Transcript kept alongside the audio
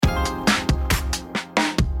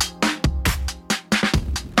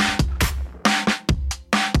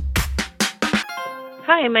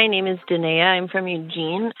Hi, my name is Danae. I'm from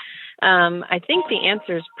Eugene. I think the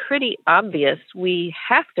answer is pretty obvious. We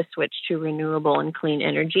have to switch to renewable and clean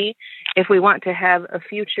energy if we want to have a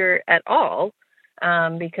future at all,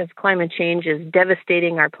 because climate change is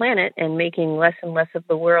devastating our planet and making less and less of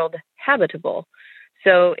the world habitable.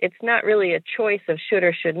 So it's not really a choice of should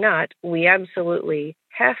or should not. We absolutely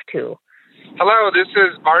have to. Hello, this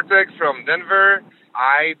is Bartek from Denver.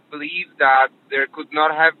 I believe that there could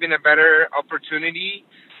not have been a better opportunity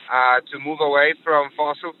to move away from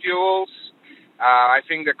fossil fuels. I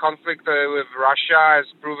think the conflict with Russia has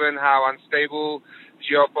proven how unstable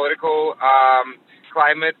geopolitical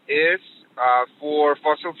climate is for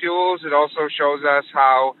fossil fuels. It also shows us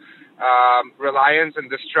how reliant and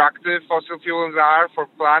destructive fossil fuels are for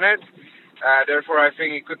planet. Therefore, I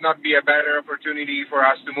think it could not be a better opportunity for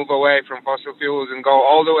us to move away from fossil fuels and go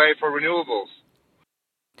all the way for renewables.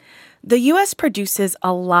 The U.S. produces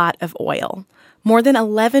a lot of oil, more than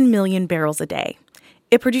 11 million barrels a day.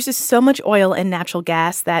 It produces so much oil and natural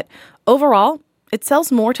gas that, overall, it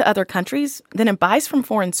sells more to other countries than it buys from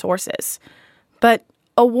foreign sources. But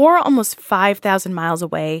a war almost 5,000 miles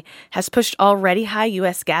away has pushed already high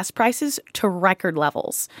U.S. gas prices to record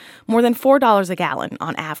levels, more than $4 a gallon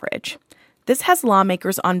on average. This has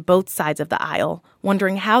lawmakers on both sides of the aisle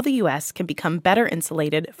wondering how the U.S. can become better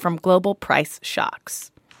insulated from global price shocks.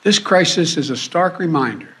 This crisis is a stark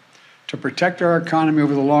reminder. To protect our economy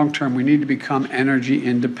over the long term, we need to become energy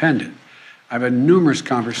independent. I've had numerous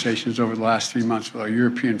conversations over the last 3 months with our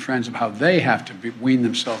European friends of how they have to wean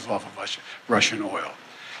themselves off of Russian oil.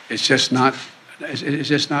 It's just not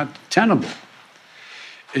tenable.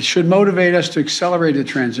 It should motivate us to accelerate the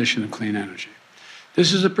transition to clean energy.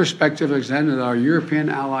 This is a perspective that our European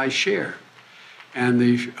allies share, and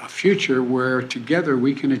the future where together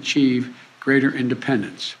we can achieve greater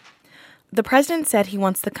independence. The president said he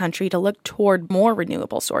wants the country to look toward more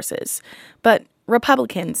renewable sources, but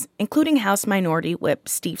Republicans, including House Minority Whip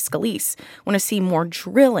Steve Scalise, want to see more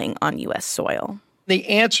drilling on U.S. soil. The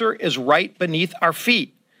answer is right beneath our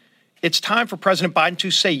feet. It's time for President Biden to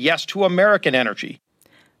say yes to American energy.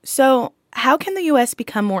 So how can the U.S.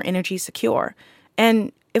 become more energy secure?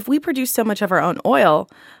 And if we produce so much of our own oil,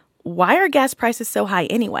 why are gas prices so high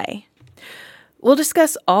anyway? We'll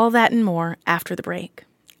discuss all that and more after the break.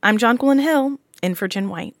 I'm Jonquilyn Hill, in for Jen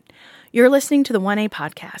White. You're listening to the 1A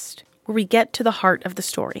podcast, where we get to the heart of the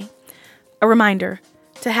story. A reminder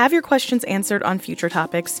to have your questions answered on future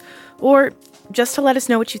topics, or just to let us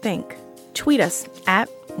know what you think. Tweet us at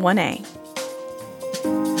 1A.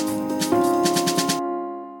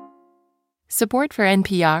 Support for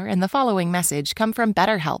NPR and the following message come from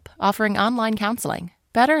BetterHelp, offering online counseling.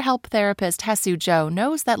 BetterHelp therapist Hesu Joe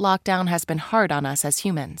knows that lockdown has been hard on us as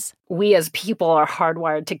humans. We as people are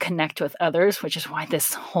hardwired to connect with others, which is why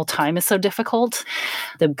this whole time is so difficult.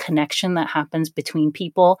 The connection that happens between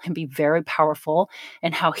people can be very powerful, and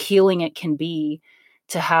how healing it can be to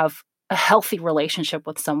have a healthy relationship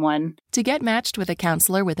with someone. To get matched with a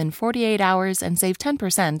counselor within 48 hours and save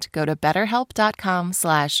 10%, go to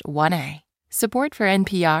betterhelp.com/1A. Support for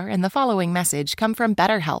NPR and the following message come from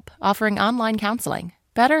BetterHelp, offering online counseling.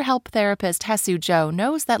 BetterHelp therapist Hesu Joe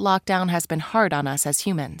knows that lockdown has been hard on us as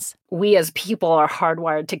humans. We as people are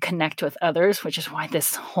hardwired to connect with others, which is why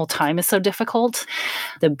this whole time is so difficult.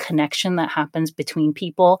 The connection that happens between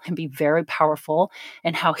people can be very powerful,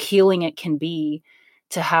 and how healing it can be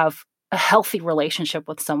to have a healthy relationship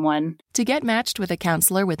with someone. To get matched with a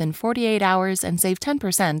counselor within 48 hours and save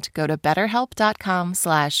 10%, go to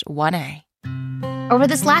betterhelp.com/1A. Over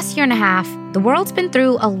this last year and a half, the world's been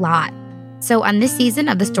through a lot. So on this season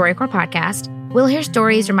of the StoryCorps podcast, we'll hear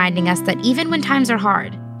stories reminding us that even when times are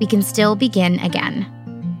hard, we can still begin again.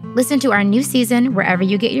 Listen to our new season wherever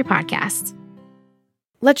you get your podcasts.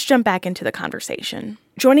 Let's jump back into the conversation.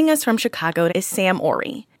 Joining us from Chicago is Sam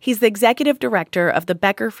Ori. He's the executive director of the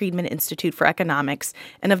Becker-Friedman Institute for Economics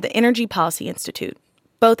and of the Energy Policy Institute,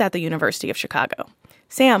 both at the University of Chicago.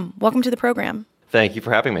 Sam, welcome to the program. Thank you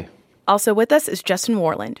for having me. Also with us is Justin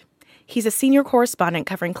Warland. He's a senior correspondent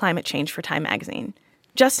covering climate change for Time magazine.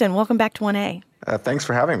 Justin, welcome back to 1A. Thanks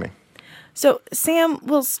for having me. So, Sam,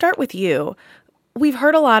 we'll start with you. We've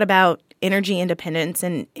heard a lot about energy independence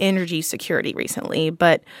and energy security recently,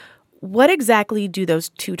 but what exactly do those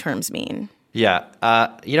two terms mean? Yeah,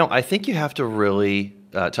 I think you have to really,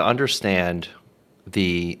 to understand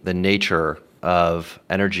the nature of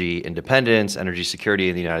energy independence, energy security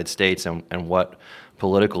in the United States, and what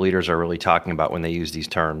political leaders are really talking about when they use these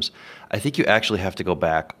terms, I think you actually have to go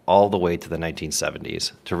back all the way to the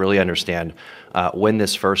 1970s to really understand when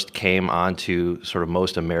this first came onto sort of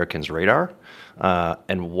most Americans' radar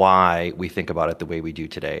and why we think about it the way we do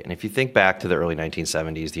today. And if you think back to the early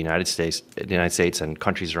 1970s, the United States and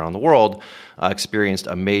countries around the world experienced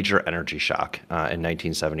a major energy shock in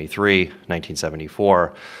 1973,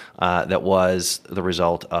 1974, that was the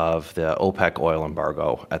result of the OPEC oil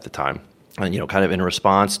embargo at the time. And, kind of in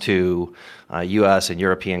response to U.S. and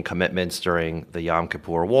European commitments during the Yom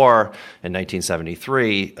Kippur War in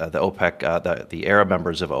 1973, the Arab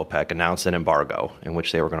members of OPEC announced an embargo in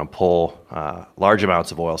which they were going to pull large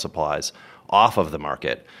amounts of oil supplies off of the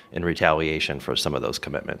market in retaliation for some of those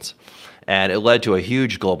commitments. And it led to a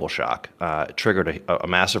huge global shock. It triggered a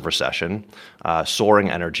massive recession, soaring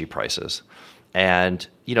energy prices. And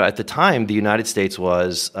at the time, the United States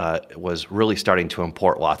was really starting to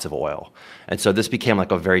import lots of oil, and so this became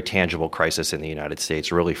like a very tangible crisis in the United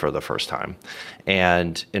States, really for the first time.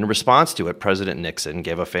 And in response to it, President Nixon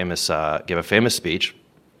gave a famous speech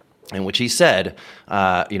in which he said,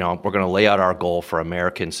 we're going to lay out our goal for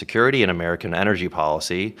American security and American energy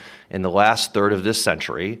policy. In the last third of this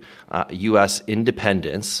century, U.S.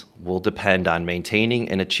 independence will depend on maintaining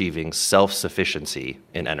and achieving self-sufficiency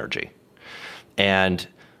in energy. And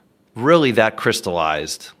really that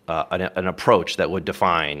crystallized an approach that would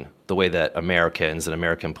define the way that Americans and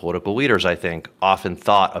American political leaders, I think, often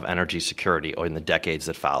thought of energy security in the decades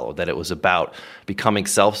that followed, that it was about becoming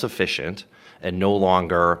self-sufficient and no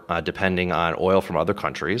longer depending on oil from other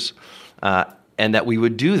countries, and that we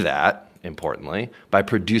would do that, importantly, by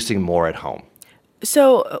producing more at home.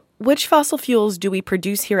 So which fossil fuels do we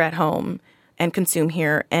produce here at home and consume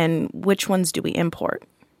here, and which ones do we import?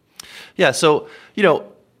 Yeah, so,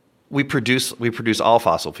 we produce all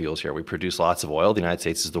fossil fuels here. We produce lots of oil. The United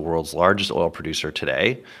States is the world's largest oil producer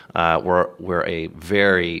today. We're a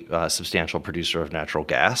very substantial producer of natural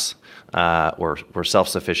gas. We're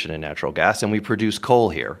self-sufficient in natural gas, and we produce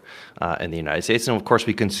coal here in the United States. And of course,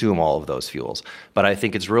 we consume all of those fuels. But I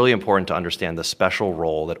think it's really important to understand the special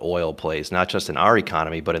role that oil plays, not just in our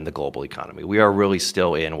economy, but in the global economy. We are really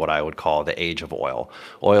still in what I would call the age of oil.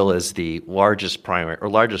 Oil is the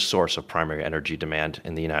largest source of primary energy demand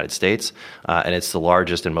in the United States, and it's the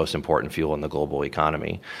largest and most important fuel in the global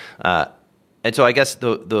economy. And so I guess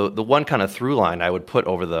the one kind of through line I would put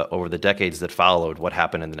over the decades that followed what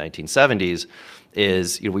happened in the 1970s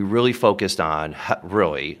is we really focused on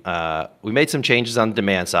we made some changes on the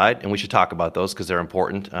demand side, and we should talk about those because they're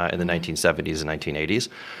important in the 1970s and 1980s.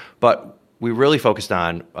 But we really focused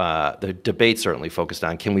on the debate certainly focused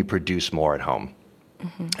on, can we produce more at home?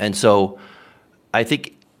 Mm-hmm. And so I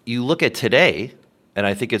think you look at today, and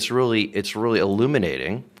I think it's really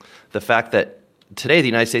illuminating the fact that today the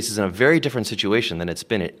United States is in a very different situation than it's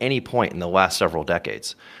been at any point in the last several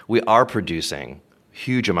decades. We are producing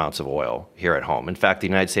huge amounts of oil here at home. In fact, the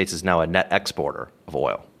United States is now a net exporter of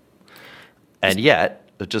oil. And yet,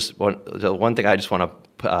 the one thing I just want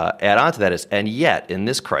to add on to that is, and yet in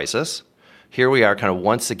this crisis, here we are kind of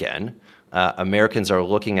once again, Americans are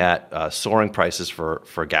looking at soaring prices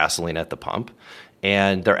for gasoline at the pump.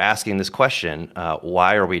 And they're asking this question,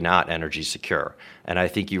 why are we not energy secure? And I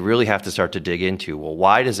think you really have to start to dig into, well,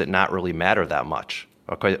 why does it not really matter that much?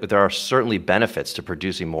 Okay, there are certainly benefits to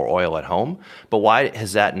producing more oil at home, but why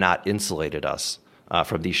has that not insulated us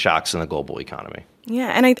from these shocks in the global economy? Yeah,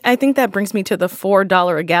 and I think that brings me to the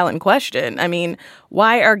 $4 a gallon question. I mean,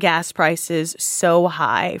 why are gas prices so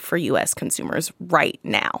high for U.S. consumers right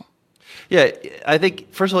now? Yeah, I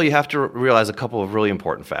think, first of all, you have to realize a couple of really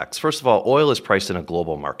important facts. First of all, oil is priced in a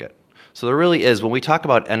global market. So there really is, when we talk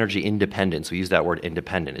about energy independence, we use that word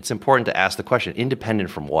independent. It's important to ask the question, independent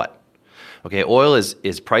from what? Okay, oil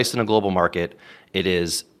is priced in a global market. It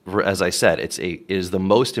is, as I said, it is the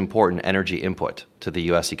most important energy input to the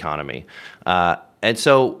U.S. economy. And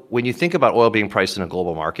so when you think about oil being priced in a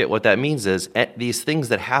global market, what that means is these things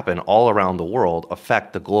that happen all around the world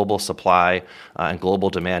affect the global supply and global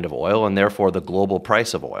demand of oil, and therefore the global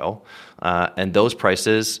price of oil. And those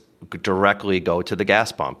prices directly go to the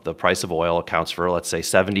gas pump. The price of oil accounts for, let's say,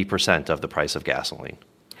 70% of the price of gasoline.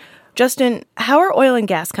 Justin, how are oil and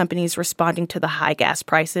gas companies responding to the high gas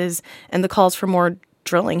prices and the calls for more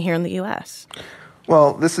drilling here in the U.S.?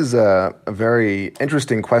 Well, this is a very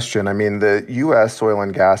interesting question. I mean, the U.S. oil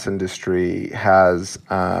and gas industry has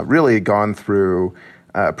really gone through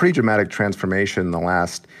a pretty dramatic transformation in the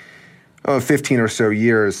last 15 or so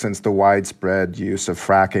years since the widespread use of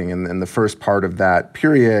fracking. And in the first part of that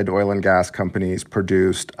period, oil and gas companies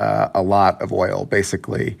produced a lot of oil,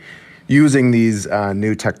 basically using these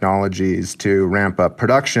new technologies to ramp up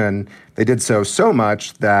production. They did so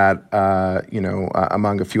much that,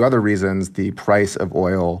 among a few other reasons, the price of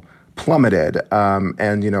oil plummeted.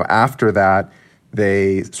 After that,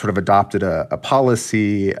 they sort of adopted a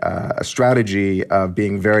policy, a strategy of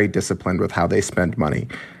being very disciplined with how they spend money.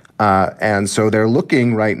 And so they're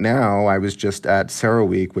looking right now, I was just at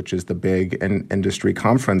CERAWeek, which is the big industry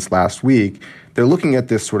conference last week. They're looking at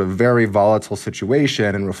this sort of very volatile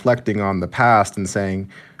situation and reflecting on the past and saying,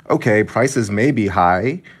 okay, prices may be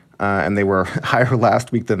high, and they were higher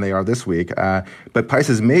last week than they are this week, but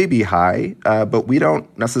prices may be high, but we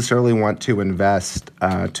don't necessarily want to invest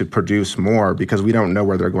to produce more because we don't know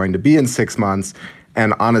where they're going to be in 6 months.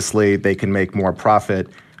 And honestly, they can make more profit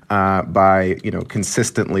by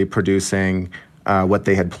consistently producing what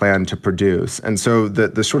they had planned to produce. And so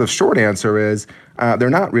the sort of short answer is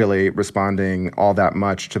they're not really responding all that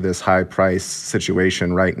much to this high price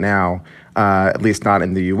situation right now, at least not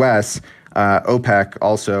in the U.S. OPEC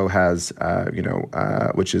also has,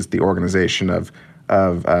 which is the organization of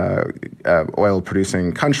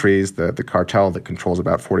oil-producing countries, the cartel that controls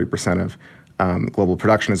about 40% of global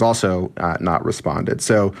production, has also not responded.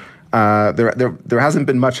 So there hasn't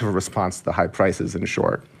been much of a response to the high prices, in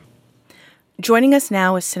short. Joining us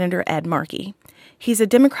now is Senator Ed Markey. He's a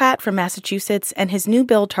Democrat from Massachusetts, and his new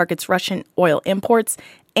bill targets Russian oil imports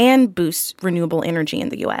and boosts renewable energy in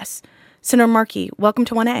the U.S. Senator Markey, welcome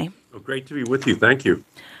to 1A. Oh, great to be with you. Thank you.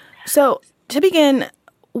 So, to begin,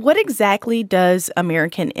 what exactly does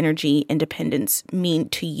American energy independence mean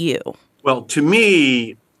to you? Well, to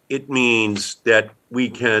me, it means that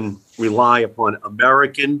we can rely upon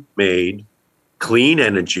American-made clean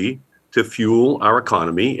energy to fuel our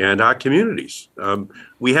economy and our communities.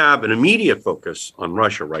 We have an immediate focus on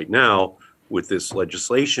Russia right now with this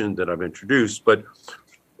legislation that I've introduced, but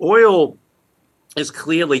oil is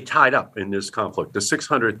clearly tied up in this conflict. The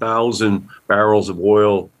 600,000 barrels of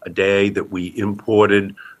oil a day that we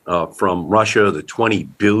imported from Russia, the $20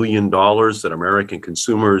 billion that American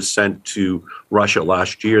consumers sent to Russia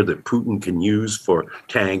last year that Putin can use for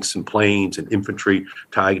tanks and planes and infantry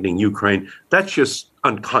targeting Ukraine, that's just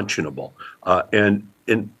unconscionable. And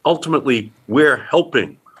ultimately, we're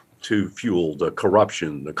helping to fuel the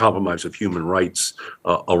corruption, the compromise of human rights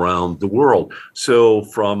around the world. So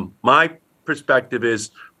from my perspective is,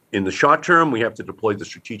 in the short term, we have to deploy the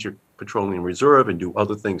Strategic Petroleum Reserve and do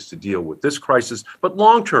other things to deal with this crisis. But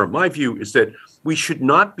long term, my view is that we should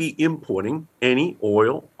not be importing any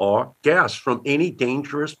oil or gas from any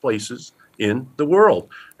dangerous places in the world.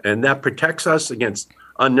 And that protects us against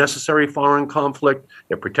unnecessary foreign conflict.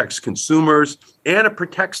 It protects consumers, and it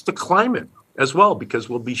protects the climate as well, because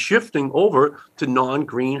we'll be shifting over to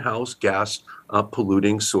non-greenhouse gas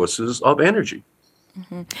polluting sources of energy.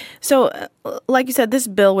 Mm-hmm. So, like you said, this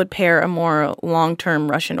bill would pair a more long-term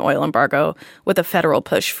Russian oil embargo with a federal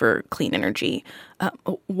push for clean energy.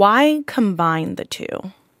 Why combine the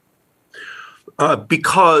two?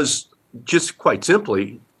 Because, just quite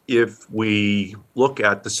simply, if we look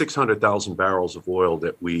at the 600,000 barrels of oil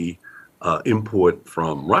that we import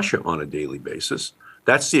from Russia on a daily basis,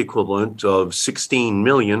 that's the equivalent of 16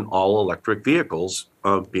 million all-electric vehicles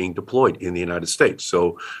being deployed in the United States.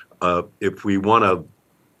 So if we want to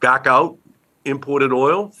back out imported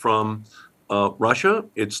oil from Russia,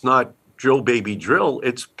 it's not drill, baby, drill.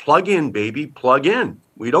 It's plug in, baby, plug in.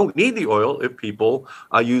 We don't need the oil if people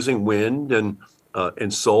are using wind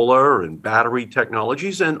and solar and battery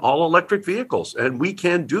technologies and all electric vehicles. And we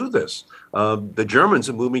can do this. The Germans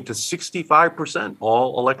are moving to 65%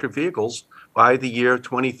 all electric vehicles by the year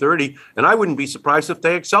 2030. And I wouldn't be surprised if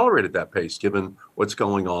they accelerated that pace, given what's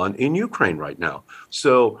going on in Ukraine right now.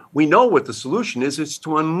 So we know what the solution is. It's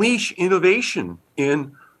to unleash innovation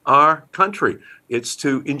in our country. It's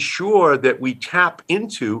to ensure that we tap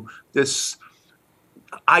into this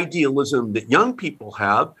idealism that young people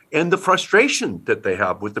have and the frustration that they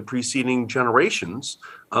have with the preceding generations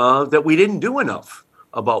that we didn't do enough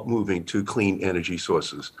about moving to clean energy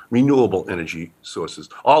sources, renewable energy sources,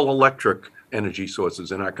 all electric energy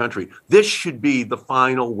sources in our country. This should be the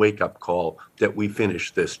final wake-up call that we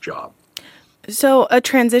finish this job. So a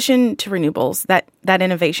transition to renewables, that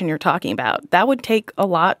innovation you're talking about, that would take a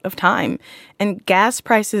lot of time. And gas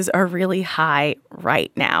prices are really high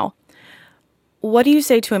right now. What do you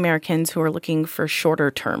say to Americans who are looking for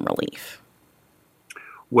shorter-term relief?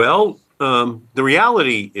 Well, the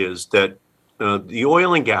reality is that the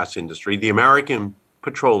oil and gas industry, the American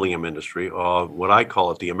petroleum industry, or what I call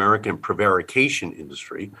it, the American prevarication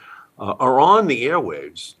industry, are on the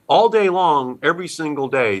airwaves all day long, every single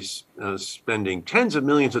day, spending tens of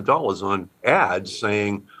millions of dollars on ads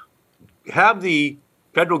saying, have the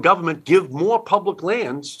federal government give more public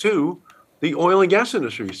lands to the oil and gas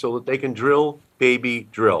industry so that they can drill, baby,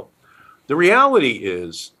 drill. The reality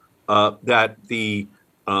is that the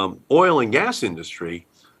oil and gas industry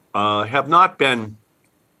have not been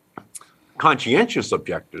conscientious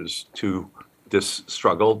objectors to this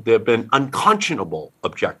struggle. They've been unconscionable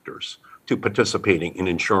objectors to participating in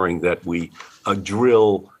ensuring that we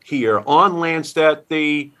drill here on lands that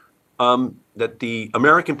the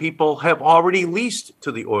American people have already leased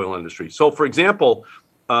to the oil industry. So, for example,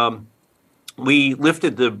 we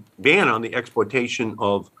lifted the ban on the exportation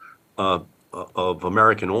of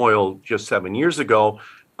American oil just 7 years ago,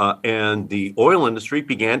 and the oil industry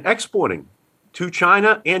began exporting to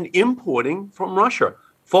China and importing from Russia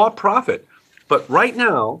for profit. But right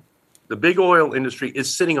now, the big oil industry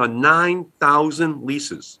is sitting on 9,000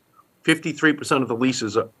 leases. 53% of the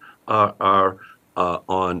leases are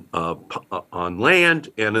on land,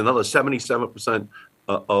 and another 77%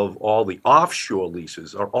 of all the offshore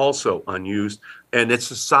leases are also unused. And it's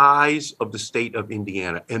the size of the state of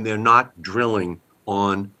Indiana, and they're not drilling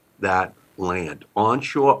on that land,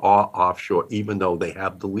 onshore or offshore, even though they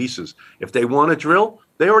have the leases. If they want to drill,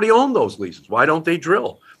 they already own those leases. Why don't they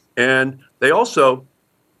drill? And they also,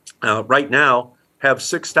 right now, have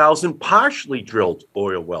 6,000 partially drilled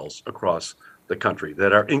oil wells across the country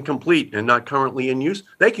that are incomplete and not currently in use.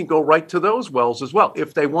 They can go right to those wells as well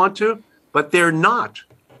if they want to, but they're not,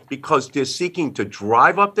 because they're seeking to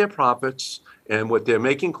drive up their profits. And what they're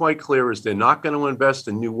making quite clear is they're not going to invest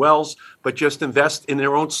in new wells, but just invest in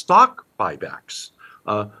their own stock buybacks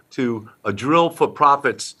to drill for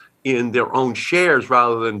profits in their own shares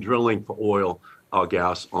rather than drilling for oil or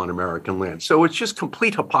gas on American land. So it's just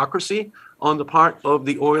complete hypocrisy on the part of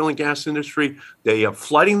the oil and gas industry. They are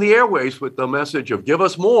flooding the airways with the message of give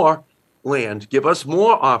us more land, give us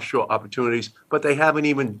more offshore opportunities, but they haven't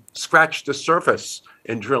even scratched the surface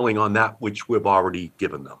in drilling on that which we've already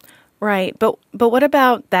given them. Right. But what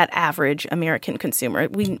about that average American consumer?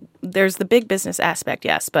 There's the big business aspect,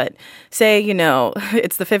 yes. But say,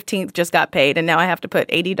 it's the 15th, just got paid, and now I have to put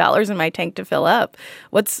 $80 in my tank to fill up.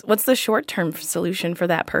 What's the short-term solution for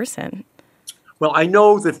that person? Well, I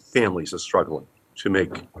know that families are struggling to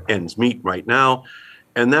make ends meet right now.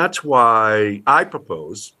 And that's why I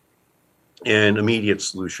propose an immediate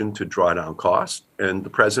solution to draw down costs. And the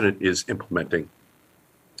president is implementing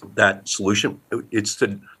that solution. It's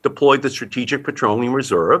to deploy the Strategic Petroleum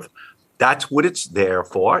Reserve. That's what it's there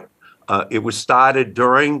for. It was started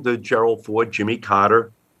during the Gerald Ford, Jimmy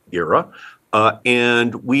Carter era.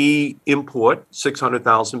 And we import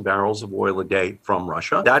 600,000 barrels of oil a day from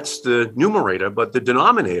Russia. That's the numerator, but the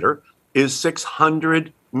denominator is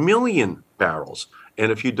 600 million barrels.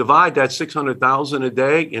 And if you divide that 600,000 a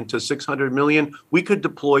day into 600 million, we could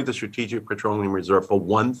deploy the Strategic Petroleum Reserve for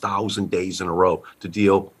 1,000 days in a row to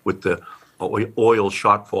deal with the oil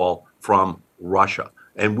shortfall from Russia.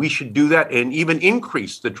 And we should do that and even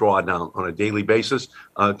increase the drawdown on a daily basis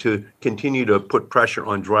to continue to put pressure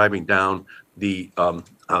on driving down the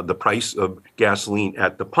price of gasoline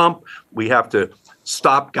at the pump. We have to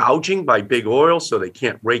stop gouging by big oil so they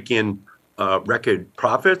can't rake in record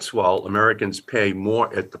profits while Americans pay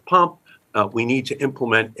more at the pump. We need to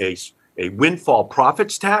implement a windfall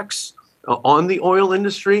profits tax on the oil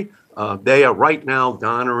industry. They are right now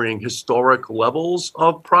garnering historic levels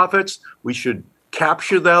of profits. We should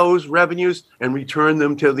capture those revenues and return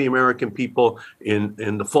them to the American people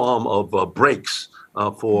in the form of breaks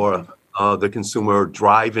for the consumer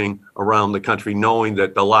driving around the country, knowing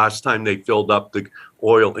that the last time they filled up, the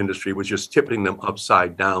oil industry was just tipping them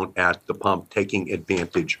upside down at the pump, taking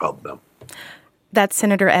advantage of them. That's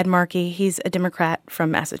Senator Ed Markey. He's a Democrat from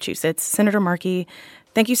Massachusetts. Senator Markey,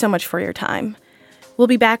 thank you so much for your time. We'll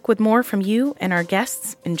be back with more from you and our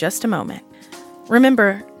guests in just a moment.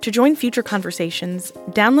 Remember, to join future conversations,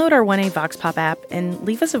 download our 1A Vox Pop app and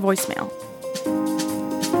leave us a voicemail.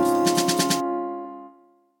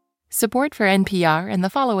 Support for NPR and the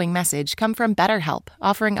following message come from BetterHelp,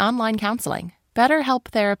 offering online counseling. BetterHelp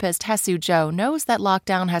therapist Hesu Joe knows that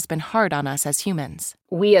lockdown has been hard on us as humans.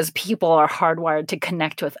 We as people are hardwired to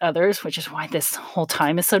connect with others, which is why this whole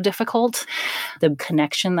time is so difficult. The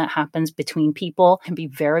connection that happens between people can be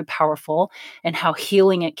very powerful, and how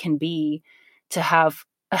healing it can be to have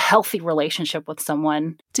a healthy relationship with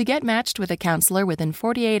someone. To get matched with a counselor within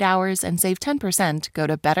 48 hours and save 10%, go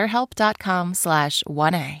to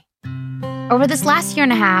BetterHelp.com/1A. Over this last year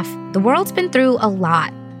and a half, the world's been through a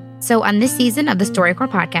lot. So on this season of the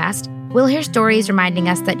StoryCorps podcast, we'll hear stories reminding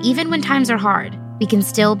us that even when times are hard, we can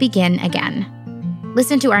still begin again.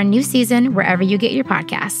 Listen to our new season wherever you get your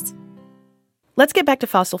podcasts. let's get back to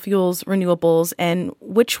fossil fuels, renewables, and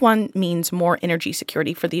which one means more energy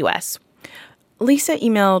security for the U.S. Lisa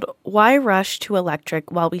emailed, why rush to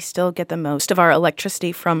electric while we still get the most of our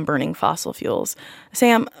electricity from burning fossil fuels?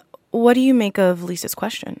 Sam, what do you make of Lisa's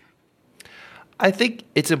question? I think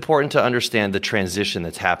it's important to understand the transition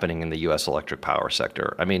that's happening in the U.S. electric power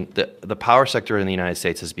sector. I mean, the power sector in the United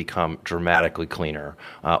States has become dramatically cleaner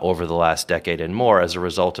over the last decade and more as a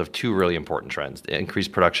result of two really important trends: the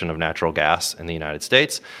increased production of natural gas in the United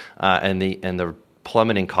States and the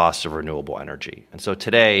plummeting costs of renewable energy. And so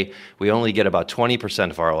today, we only get about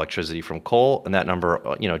 20% of our electricity from coal, and that number,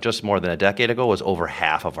 just more than a decade ago was over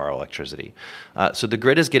half of our electricity. So the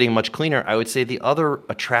grid is getting much cleaner. I would say the other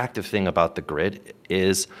attractive thing about the grid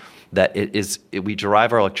is that we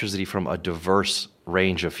derive our electricity from a diverse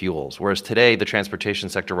range of fuels, whereas today the transportation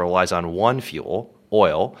sector relies on one fuel,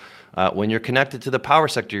 oil. When you're connected to the power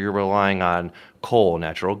sector, you're relying on coal,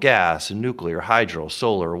 natural gas, nuclear, hydro,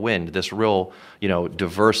 solar, wind, this real,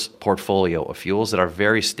 diverse portfolio of fuels that are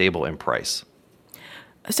very stable in price.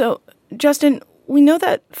 So, Justin, we know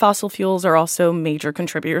that fossil fuels are also major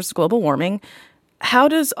contributors to global warming. How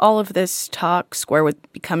does all of this talk square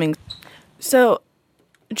with becoming... So,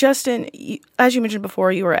 Justin, as you mentioned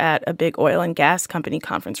before, you were at a big oil and gas company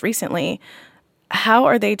conference recently. How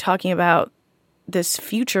are they talking about this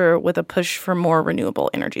future with a push for more renewable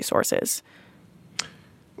energy sources?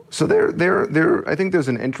 So I think there's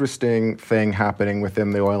an interesting thing happening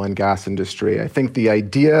within the oil and gas industry. I think the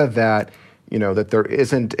idea that, that there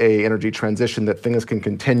isn't a energy transition, that things can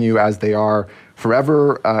continue as they are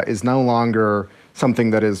forever, is no longer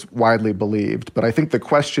something that is widely believed. But I think the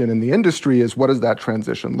question in the industry is, what does that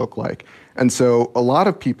transition look like? And so a lot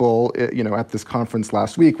of people, at this conference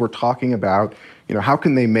last week were talking about, how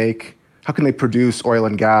can they produce oil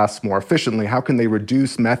and gas more efficiently? How can they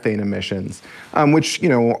reduce methane emissions? Which,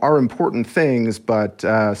 are important things, but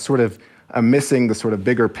sort of missing the sort of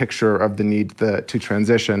bigger picture of the need to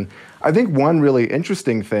transition. I think one really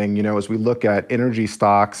interesting thing, as we look at energy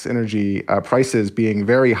stocks, energy prices being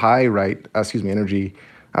very high energy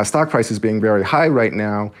stock prices being very high right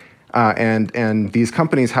now, and these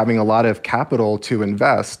companies having a lot of capital to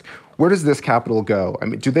invest, where does this capital go? I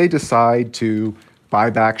mean, do they decide to buy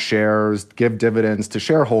back shares, give dividends to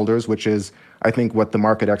shareholders, which is, I think, what the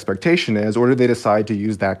market expectation is, or do they decide to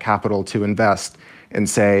use that capital to invest in,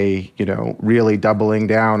 say, really doubling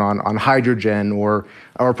down on hydrogen or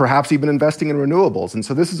perhaps even investing in renewables? And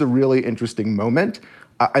so this is a really interesting moment.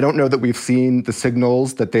 I don't know that we've seen the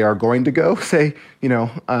signals that they are going to go, say,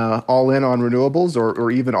 all in on renewables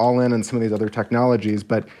or even all in on some of these other technologies,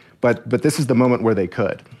 but this is the moment where they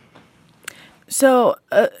could. So,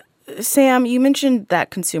 Sam, you mentioned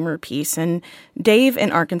that consumer piece, and Dave in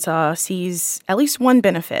Arkansas sees at least one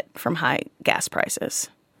benefit from high gas prices.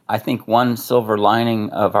 I think one silver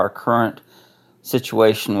lining of our current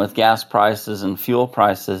situation with gas prices and fuel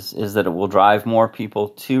prices is that it will drive more people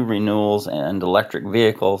to renewals and electric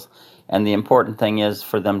vehicles. And the important thing is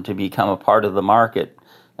for them to become a part of the market.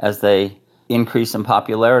 As they increase in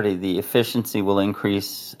popularity, the efficiency will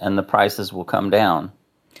increase and the prices will come down.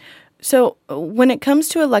 So when it comes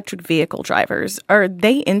to electric vehicle drivers, are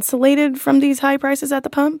they insulated from these high prices at the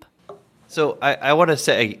pump? So I want to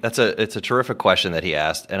say it's a terrific question that he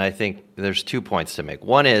asked, and I think there's 2 points to make.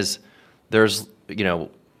 One is there's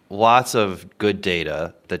lots of good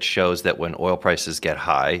data that shows that when oil prices get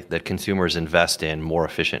high, that consumers invest in more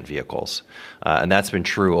efficient vehicles, and that's been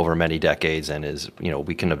true over many decades, and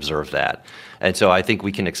we can observe that, and so I think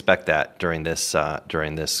we can expect that during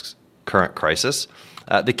this current crisis.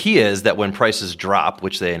 The key is that when prices drop,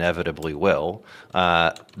 which they inevitably will,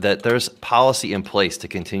 that there's policy in place to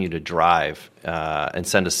continue to drive and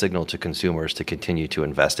send a signal to consumers to continue to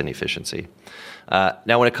invest in efficiency.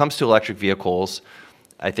 Now, when it comes to electric vehicles,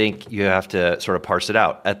 I think you have to sort of parse it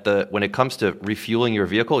out. When it comes to refueling your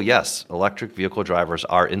vehicle, yes, electric vehicle drivers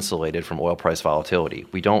are insulated from oil price volatility.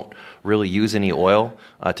 We don't really use any oil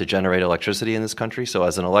to generate electricity in this country. So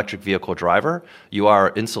as an electric vehicle driver, you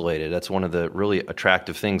are insulated. That's one of the really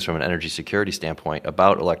attractive things from an energy security standpoint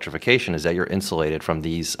about electrification is that you're insulated from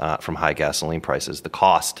from high gasoline prices. The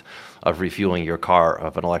cost of refueling your car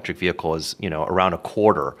of an electric vehicle is, around a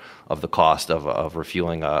quarter of the cost of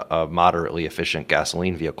refueling a moderately efficient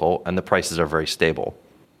gasoline vehicle, and the prices are very stable.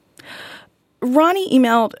 Ronnie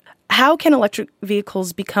emailed, how can electric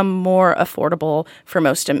vehicles become more affordable for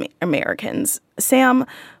most Americans? Sam,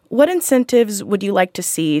 what incentives would you like to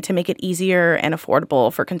see to make it easier and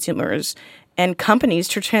affordable for consumers and companies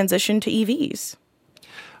to transition to EVs?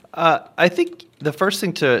 I think the first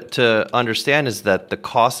thing to understand is that the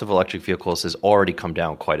cost of electric vehicles has already come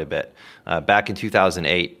down quite a bit. Back in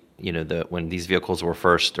 2008, when these vehicles were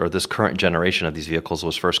first, or this current generation of these vehicles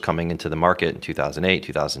was first coming into the market in 2008,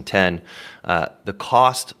 2010, the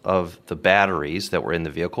cost of the batteries that were in the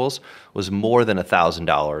vehicles was more than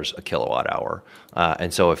 $1,000 a kilowatt hour.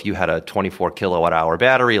 And so if you had a 24 kilowatt hour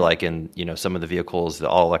battery, like in some of the vehicles, the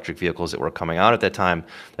all electric vehicles that were coming out at that time,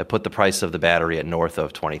 that put the price of the battery at north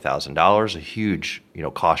of $20,000, a huge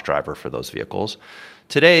cost driver for those vehicles.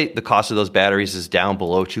 Today, the cost of those batteries is down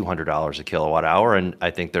below $200 a kilowatt hour, and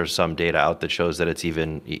I think there's some data out that shows that it's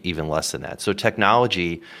even less than that. So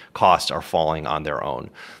technology costs are falling on their own.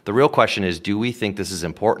 The real question is, do we think this is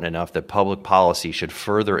important enough that public policy should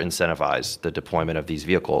further incentivize the deployment of these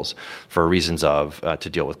vehicles for reasons of to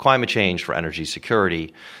deal with climate change, for energy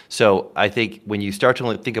security? So I think when you start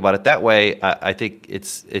to think about it that way, I think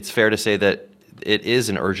it's fair to say that it is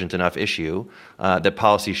an urgent enough issue that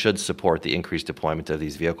policy should support the increased deployment of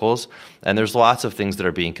these vehicles. And there's lots of things that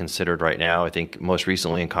are being considered right now. I think most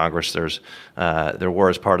recently in Congress, there were,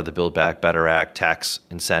 as part of the Build Back Better Act, tax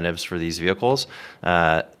incentives for these vehicles.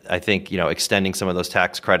 I think extending some of those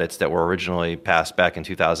tax credits that were originally passed back in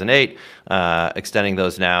 2008, extending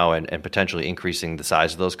those now and potentially increasing the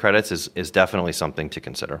size of those credits is definitely something to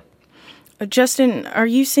consider. Justin, are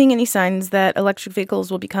you seeing any signs that electric vehicles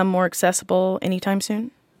will become more accessible anytime soon?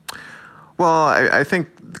 Well, I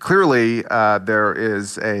think clearly there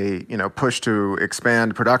is a push to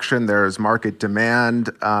expand production. There's market demand.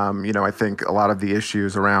 I think a lot of the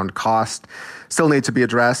issues around cost still need to be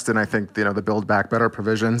addressed, and I think the Build Back Better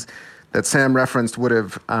provisions that Sam referenced would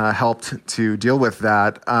have helped to deal with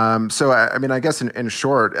that. So I guess in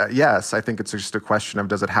short, yes, I think it's just a question of,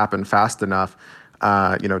 does it happen fast enough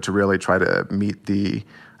to really try to meet the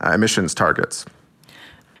emissions targets.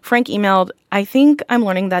 Frank emailed, I think I'm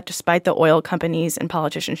learning that despite the oil companies and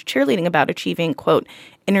politicians cheerleading about achieving, quote,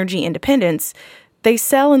 energy independence, they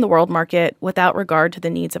sell in the world market without regard to the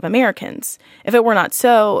needs of Americans. If it were not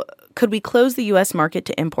so, could we close the U.S. market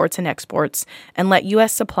to imports and exports and let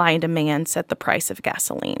U.S. supply and demand set the price of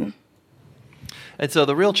gasoline? And so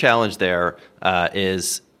the real challenge there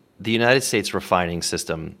is the United States refining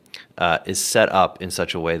system is set up in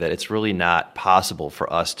such a way that it's really not possible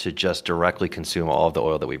for us to just directly consume all of the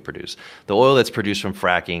oil that we produce. The oil that's produced from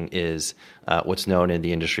fracking is what's known in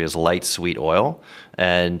the industry as light sweet oil.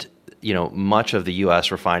 And much of the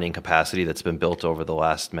U.S. refining capacity that's been built over the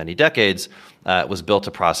last many decades was built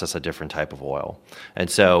to process a different type of oil. And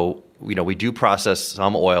so, we do process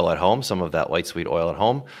some oil at home, some of that light sweet oil at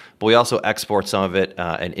home, but we also export some of it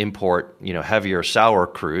and import, heavier sour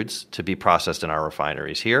crudes to be processed in our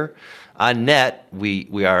refineries here. On net,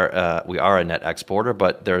 we are a net exporter,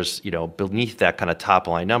 but there's beneath that kind of top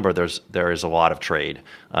line number, there is a lot of trade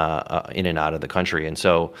in and out of the country, and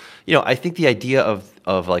so I think the idea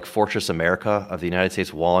of like Fortress America, of the United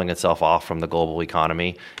States walling itself off from the global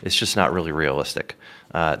economy, is just not really realistic.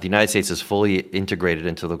 The United States is fully integrated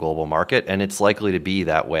into the global market, and it's likely to be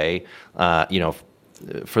that way,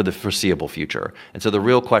 for the foreseeable future. And so the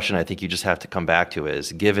real question I think you just have to come back to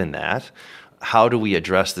is, given that, how do we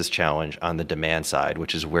address this challenge on the demand side,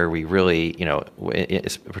 which is where we really,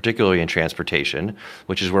 particularly in transportation,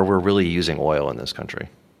 which is where we're really using oil in this country?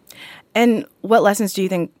 And what lessons do you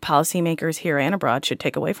think policymakers here and abroad should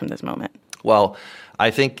take away from this moment? Well,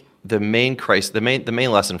 I think the main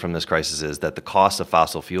lesson from this crisis is that the costs of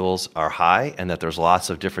fossil fuels are high, and that there's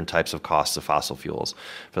lots of different types of costs of fossil fuels.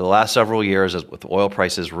 For the last several years, with oil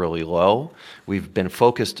prices really low, we've been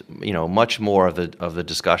focused, much more of the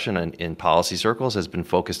discussion in policy circles has been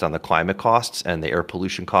focused on the climate costs and the air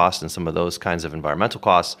pollution costs and some of those kinds of environmental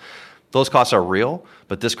costs. Those costs are real,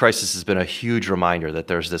 but this crisis has been a huge reminder that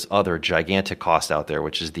there's this other gigantic cost out there,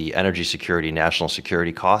 which is the energy security, national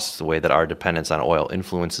security costs, the way that our dependence on oil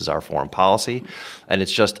influences our foreign policy. And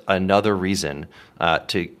it's just another reason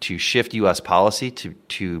to shift U.S. policy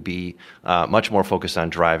to be much more focused on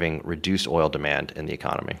driving reduced oil demand in the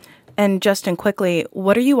economy. And Justin, quickly,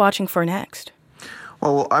 what are you watching for next?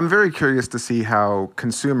 Well, I'm very curious to see how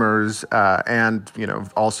consumers and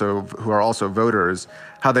also who are also voters,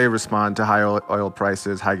 how they respond to high oil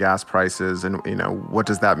prices, high gas prices, and what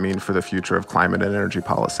does that mean for the future of climate and energy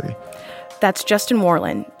policy? That's Justin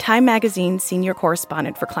Worland, Time Magazine's senior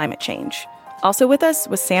correspondent for climate change. Also with us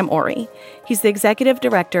was Sam Ori. He's the executive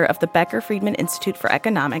director of the Becker-Friedman Institute for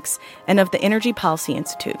Economics and of the Energy Policy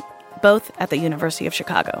Institute, both at the University of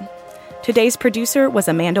Chicago. Today's producer was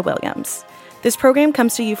Amanda Williams. This program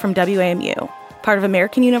comes to you from WAMU, part of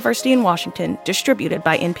American University in Washington, distributed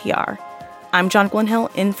by NPR. I'm Jonquilyn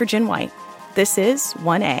Hill in for Jen White. This is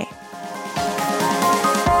 1A.